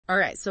All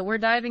right, so we're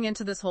diving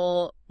into this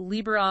whole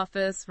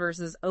LibreOffice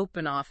versus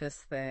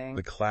OpenOffice thing.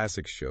 The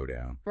classic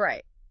showdown.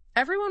 Right.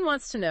 Everyone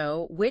wants to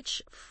know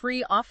which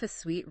free office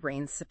suite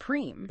reigns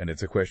supreme. And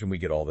it's a question we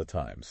get all the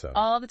time, so.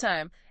 All the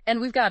time.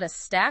 And we've got a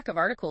stack of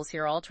articles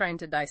here all trying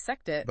to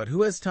dissect it. But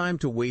who has time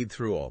to wade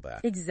through all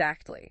that?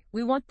 Exactly.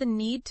 We want the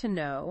need to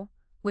know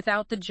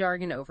without the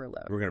jargon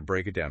overload. We're going to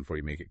break it down for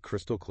you, make it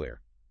crystal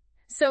clear.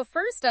 So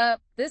first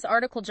up, this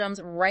article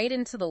jumps right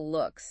into the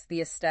looks, the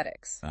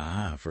aesthetics.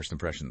 Ah, first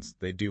impressions.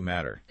 They do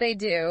matter. They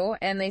do,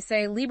 and they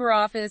say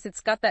LibreOffice,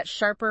 it's got that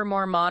sharper,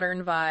 more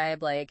modern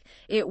vibe, like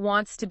it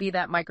wants to be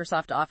that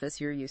Microsoft Office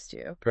you're used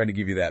to. Trying to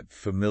give you that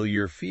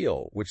familiar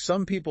feel, which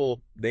some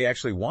people, they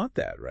actually want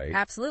that, right?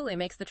 Absolutely,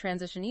 makes the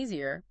transition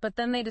easier. But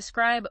then they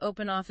describe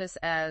OpenOffice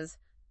as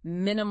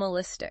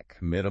minimalistic.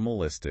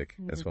 Minimalistic,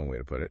 that's one way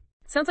to put it.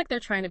 Sounds like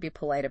they're trying to be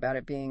polite about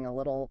it being a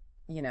little,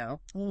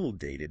 A little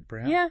dated,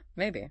 perhaps. Yeah,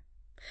 maybe.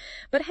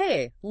 But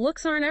hey,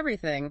 looks aren't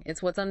everything.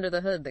 It's what's under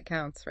the hood that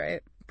counts,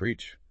 right?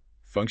 Preach.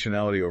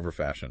 Functionality over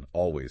fashion,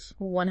 always.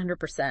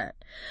 100%.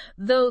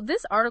 Though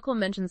this article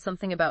mentions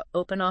something about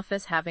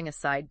OpenOffice having a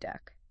side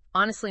deck.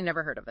 Honestly,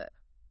 never heard of it.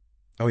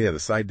 Oh yeah, the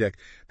side deck.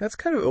 That's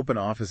kind of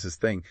OpenOffice's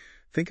thing.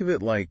 Think of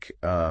it like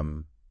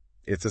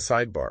it's a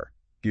sidebar.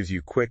 Gives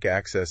you quick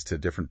access to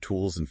different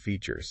tools and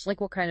features.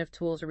 Like what kind of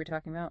tools are we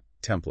talking about?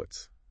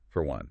 Templates,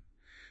 for one.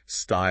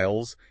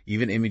 Styles,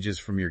 even images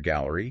from your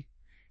gallery.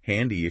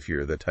 Handy if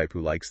you're the type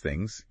who likes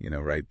things,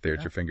 right there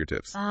at your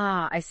fingertips.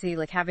 Ah, I see,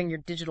 like having your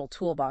digital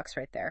toolbox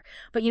right there.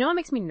 But you know what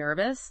makes me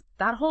nervous?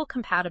 That whole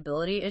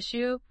compatibility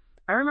issue.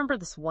 I remember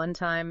this one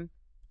time,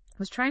 I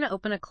was trying to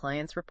open a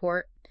client's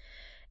report,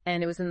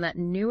 and it was in that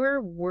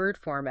newer Word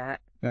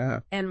format,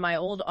 and my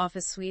old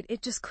Office suite,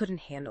 it just couldn't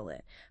handle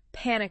it.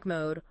 Panic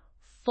mode.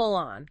 Full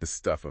on. The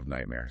stuff of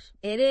nightmares.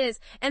 It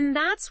is. And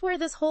that's where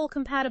this whole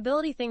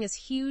compatibility thing is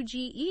huge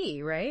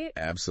EE, right?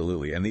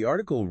 Absolutely. And the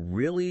article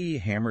really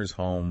hammers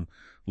home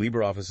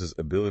LibreOffice's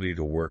ability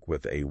to work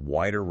with a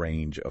wider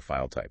range of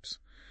file types,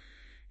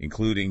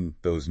 including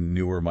those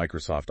newer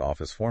Microsoft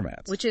Office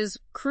formats. Which is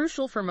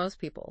crucial for most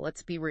people,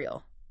 let's be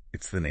real.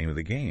 It's the name of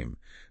the game.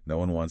 No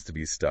one wants to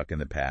be stuck in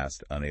the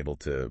past, unable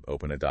to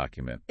open a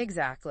document.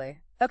 Exactly.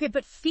 Okay,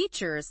 but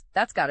features,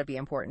 that's got to be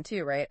important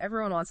too, right?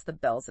 Everyone wants the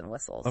bells and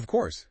whistles. Of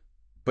course.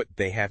 But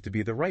they have to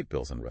be the right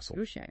bells and whistles.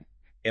 Touché.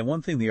 And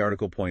one thing the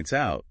article points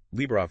out,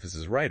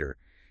 LibreOffice's writer,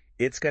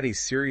 it's got a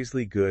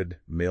seriously good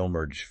mail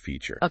merge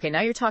feature. Okay,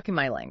 now you're talking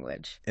my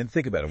language. And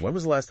think about it. When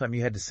was the last time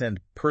you had to send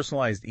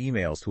personalized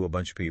emails to a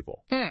bunch of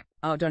people?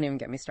 Oh, don't even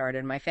get me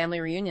started. My family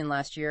reunion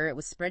last year, it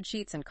was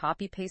spreadsheets and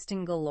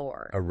copy-pasting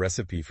galore. A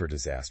recipe for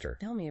disaster.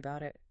 Tell me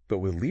about it. But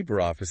with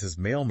LibreOffice's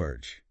mail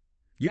merge,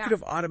 you could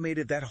have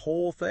automated that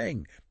whole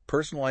thing.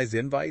 Personalized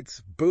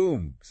invites,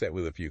 boom, set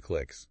with a few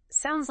clicks.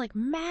 Sounds like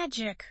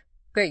magic.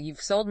 Great, you've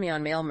sold me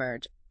on mail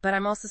merge. But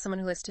I'm also someone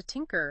who likes to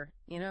tinker,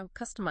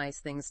 customize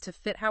things to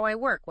fit how I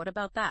work. What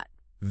about that?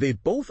 They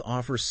both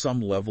offer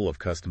some level of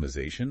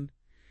customization.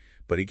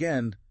 But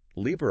again,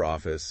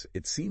 LibreOffice,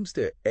 it seems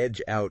to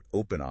edge out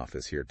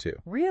OpenOffice here too.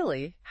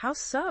 Really? How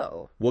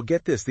so? Well,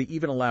 get this. They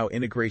even allow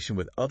integration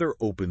with other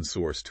open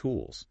source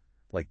tools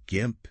like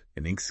GIMP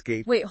and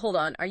Inkscape. Wait, hold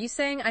on. Are you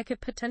saying I could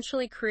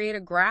potentially create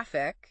a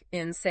graphic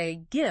in,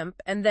 say,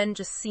 GIMP and then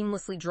just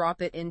seamlessly drop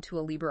it into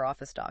a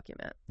LibreOffice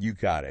document? You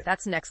got it.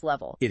 That's next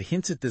level. It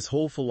hints at this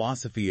whole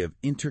philosophy of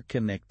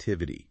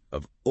interconnectivity,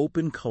 of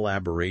open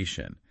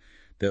collaboration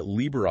that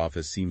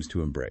LibreOffice seems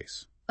to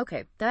embrace.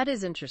 Okay, that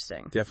is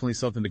interesting. Definitely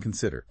something to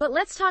consider. But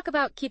let's talk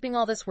about keeping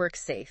all this work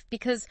safe,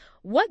 because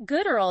what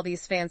good are all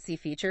these fancy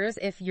features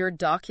if your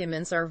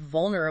documents are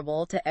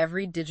vulnerable to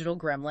every digital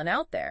gremlin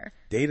out there?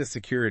 Data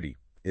security.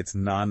 It's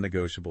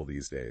non-negotiable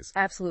these days.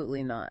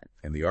 Absolutely not.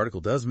 And the article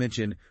does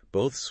mention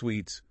both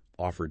suites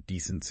offer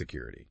decent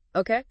security.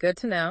 Okay, good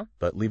to know.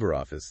 But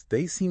LibreOffice,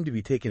 they seem to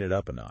be taking it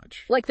up a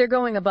notch. Like they're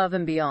going above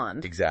and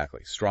beyond.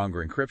 Exactly.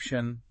 Stronger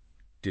encryption,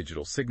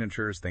 digital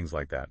signatures, things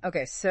like that.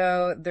 Okay,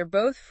 so they're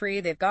both free,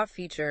 they've got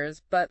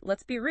features, but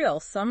let's be real,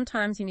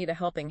 sometimes you need a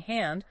helping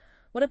hand.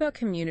 What about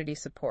community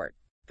support?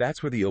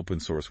 That's where the open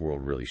source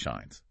world really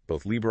shines.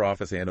 Both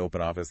LibreOffice and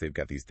OpenOffice, they've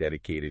got these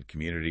dedicated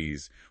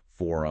communities,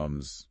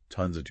 forums,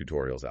 tons of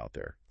tutorials out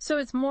there. So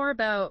it's more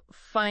about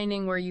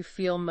finding where you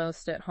feel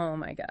most at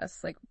home, I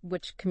guess, like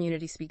which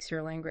community speaks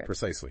your language.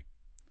 Precisely.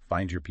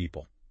 Find your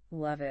people.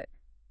 Love it.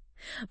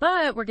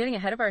 But we're getting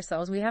ahead of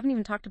ourselves. We haven't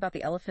even talked about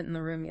the elephant in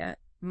the room yet.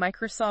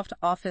 Microsoft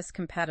Office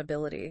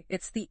compatibility.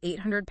 It's the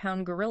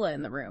 800-pound gorilla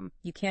in the room.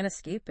 You can't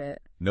escape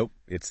it. Nope.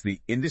 It's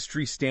the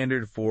industry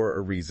standard for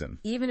a reason.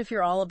 Even if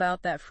you're all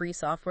about that free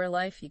software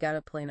life, you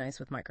gotta play nice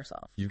with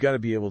Microsoft. You've got to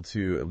be able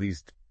to at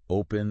least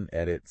open,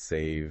 edit,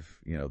 save,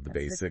 the That's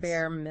basics. the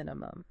bare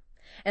minimum.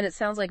 And it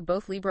sounds like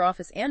both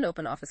LibreOffice and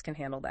OpenOffice can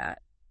handle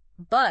that.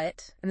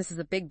 But, and this is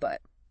a big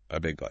but, A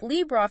big but.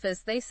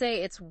 LibreOffice, they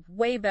say it's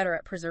way better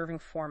at preserving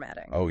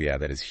formatting. Oh yeah,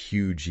 that is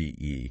huge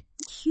EE.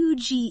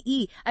 Huge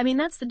EE. I mean,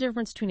 that's the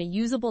difference between a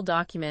usable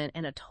document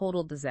and a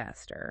total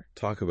disaster.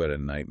 Talk about a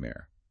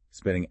nightmare.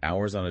 Spending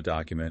hours on a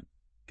document,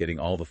 getting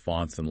all the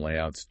fonts and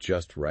layouts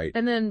just right.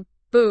 And then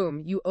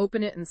boom, you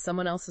open it in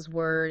someone else's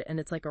Word and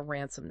it's like a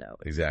ransom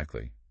note.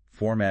 Exactly.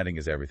 Formatting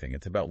is everything.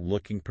 It's about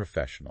looking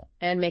professional.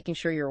 And making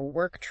sure your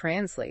work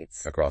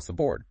translates. Across the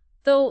board.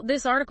 Though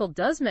this article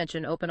does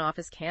mention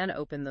OpenOffice can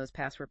open those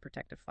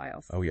password-protected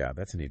files. Oh yeah,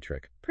 that's a neat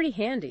trick. Pretty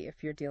handy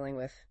if you're dealing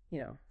with,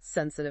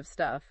 sensitive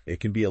stuff. It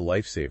can be a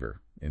lifesaver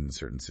in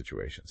certain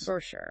situations. For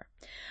sure.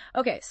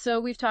 Okay, so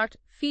we've talked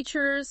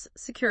features,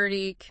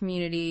 security,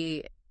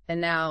 community,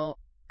 and now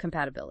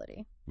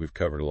compatibility. We've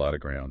covered a lot of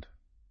ground.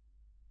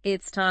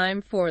 It's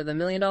time for the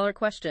million-dollar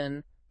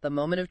question, the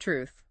moment of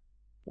truth.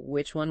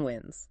 Which one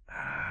wins?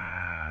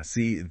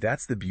 See,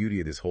 that's the beauty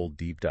of this whole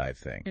deep dive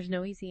thing. There's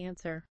no easy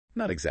answer.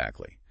 Not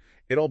exactly.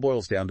 It all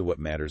boils down to what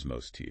matters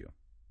most to you.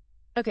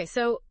 Okay,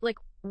 so,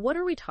 what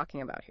are we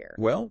talking about here?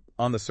 Well,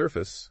 on the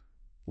surface,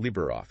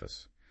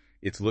 LibreOffice.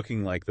 It's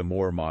looking like the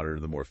more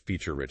modern, the more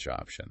feature-rich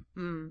option.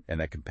 And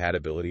that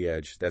compatibility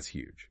edge, that's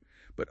huge.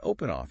 But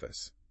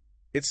OpenOffice,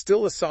 it's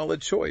still a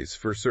solid choice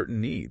for certain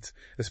needs,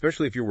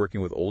 especially if you're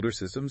working with older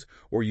systems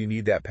or you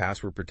need that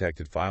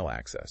password-protected file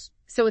access.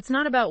 So it's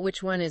not about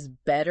which one is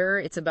better,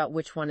 it's about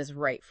which one is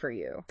right for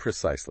you.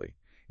 Precisely.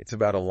 It's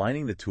about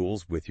aligning the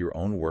tools with your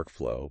own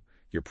workflow,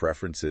 your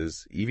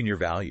preferences, even your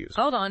values.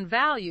 Hold on,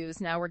 values.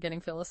 Now we're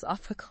getting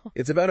philosophical.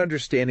 It's about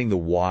understanding the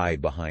why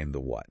behind the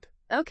what.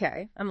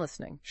 Okay, I'm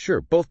listening.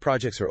 Sure, both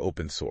projects are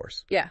open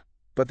source. Yeah.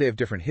 But they have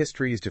different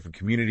histories, different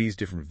communities,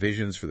 different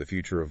visions for the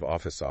future of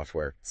Office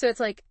software. So it's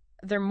like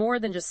they're more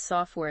than just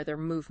software, they're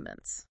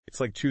movements. It's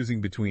like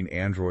choosing between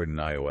Android and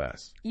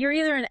iOS. You're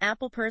either an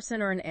Apple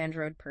person or an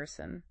Android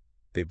person.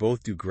 They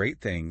both do great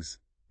things,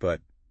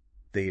 but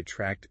they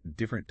attract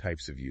different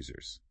types of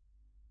users.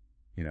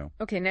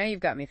 Okay, now you've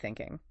got me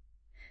thinking.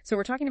 So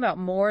we're talking about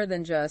more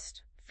than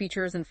just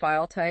features and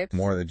file types.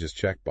 More than just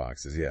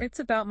checkboxes, yeah. It's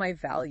about my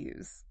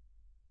values.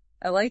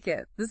 I like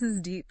it. This is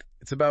deep.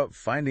 It's about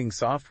finding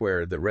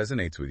software that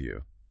resonates with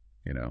you,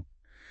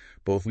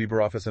 Both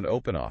LibreOffice and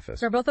OpenOffice.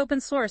 They're both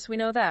open source, we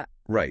know that.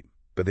 Right,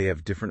 but they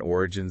have different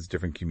origins,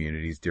 different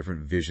communities,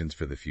 different visions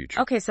for the future.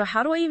 Okay, so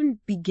how do I even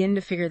begin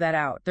to figure that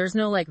out? There's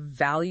no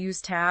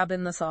values tab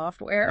in the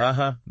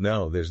software?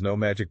 No, there's no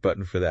magic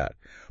button for that.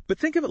 But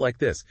think of it like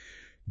this.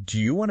 Do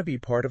you want to be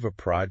part of a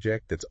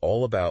project that's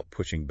all about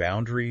pushing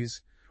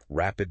boundaries,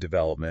 rapid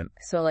development?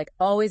 So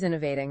always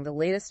innovating, the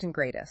latest and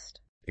greatest.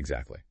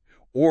 Exactly.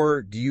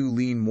 Or do you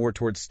lean more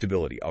towards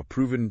stability, a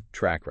proven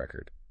track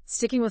record?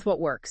 Sticking with what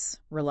works,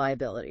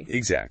 reliability.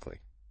 Exactly.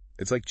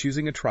 It's like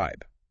choosing a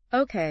tribe.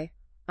 Okay,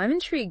 I'm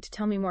intrigued.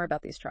 Tell me more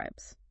about these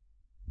tribes.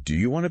 Do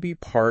you want to be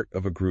part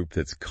of a group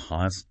that's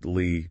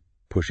constantly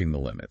pushing the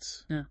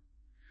limits? Yeah.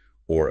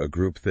 Or a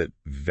group that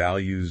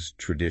values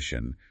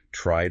tradition,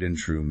 tried and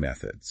true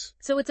methods?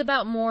 So it's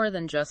about more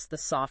than just the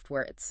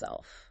software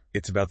itself.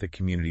 It's about the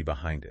community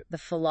behind it. The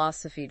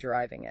philosophy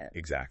driving it.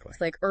 Exactly.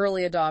 It's like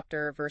early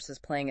adopter versus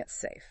playing it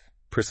safe.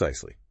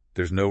 Precisely.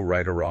 There's no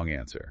right or wrong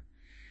answer.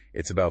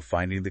 It's about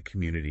finding the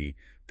community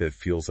that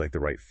feels like the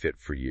right fit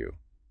for you.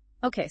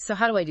 Okay, so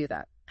how do I do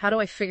that? How do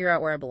I figure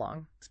out where I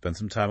belong? Spend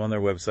some time on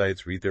their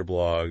websites, read their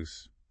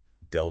blogs,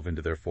 delve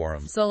into their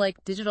forums. So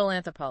digital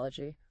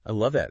anthropology. I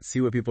love that. See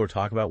what people are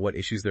talking about, what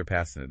issues they're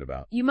passionate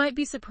about. You might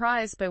be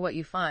surprised by what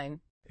you find.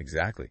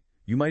 Exactly.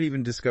 You might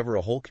even discover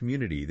a whole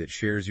community that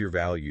shares your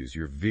values,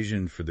 your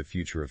vision for the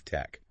future of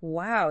tech.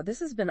 Wow,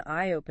 this has been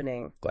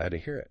eye-opening. Glad to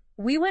hear it.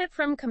 We went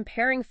from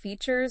comparing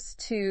features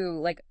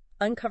to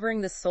uncovering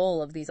the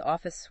soul of these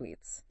Office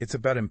suites. It's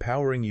about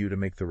empowering you to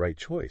make the right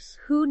choice.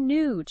 Who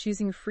knew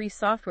choosing free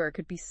software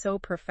could be so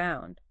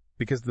profound?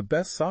 Because the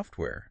best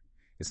software,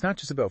 it's not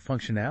just about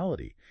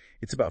functionality.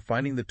 It's about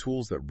finding the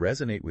tools that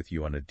resonate with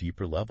you on a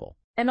deeper level.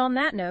 And on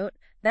that note,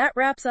 that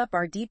wraps up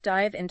our deep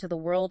dive into the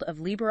world of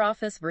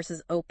LibreOffice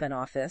versus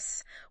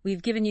OpenOffice.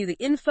 We've given you the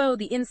info,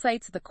 the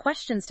insights, the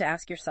questions to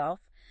ask yourself.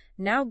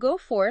 Now go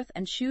forth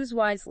and choose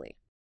wisely.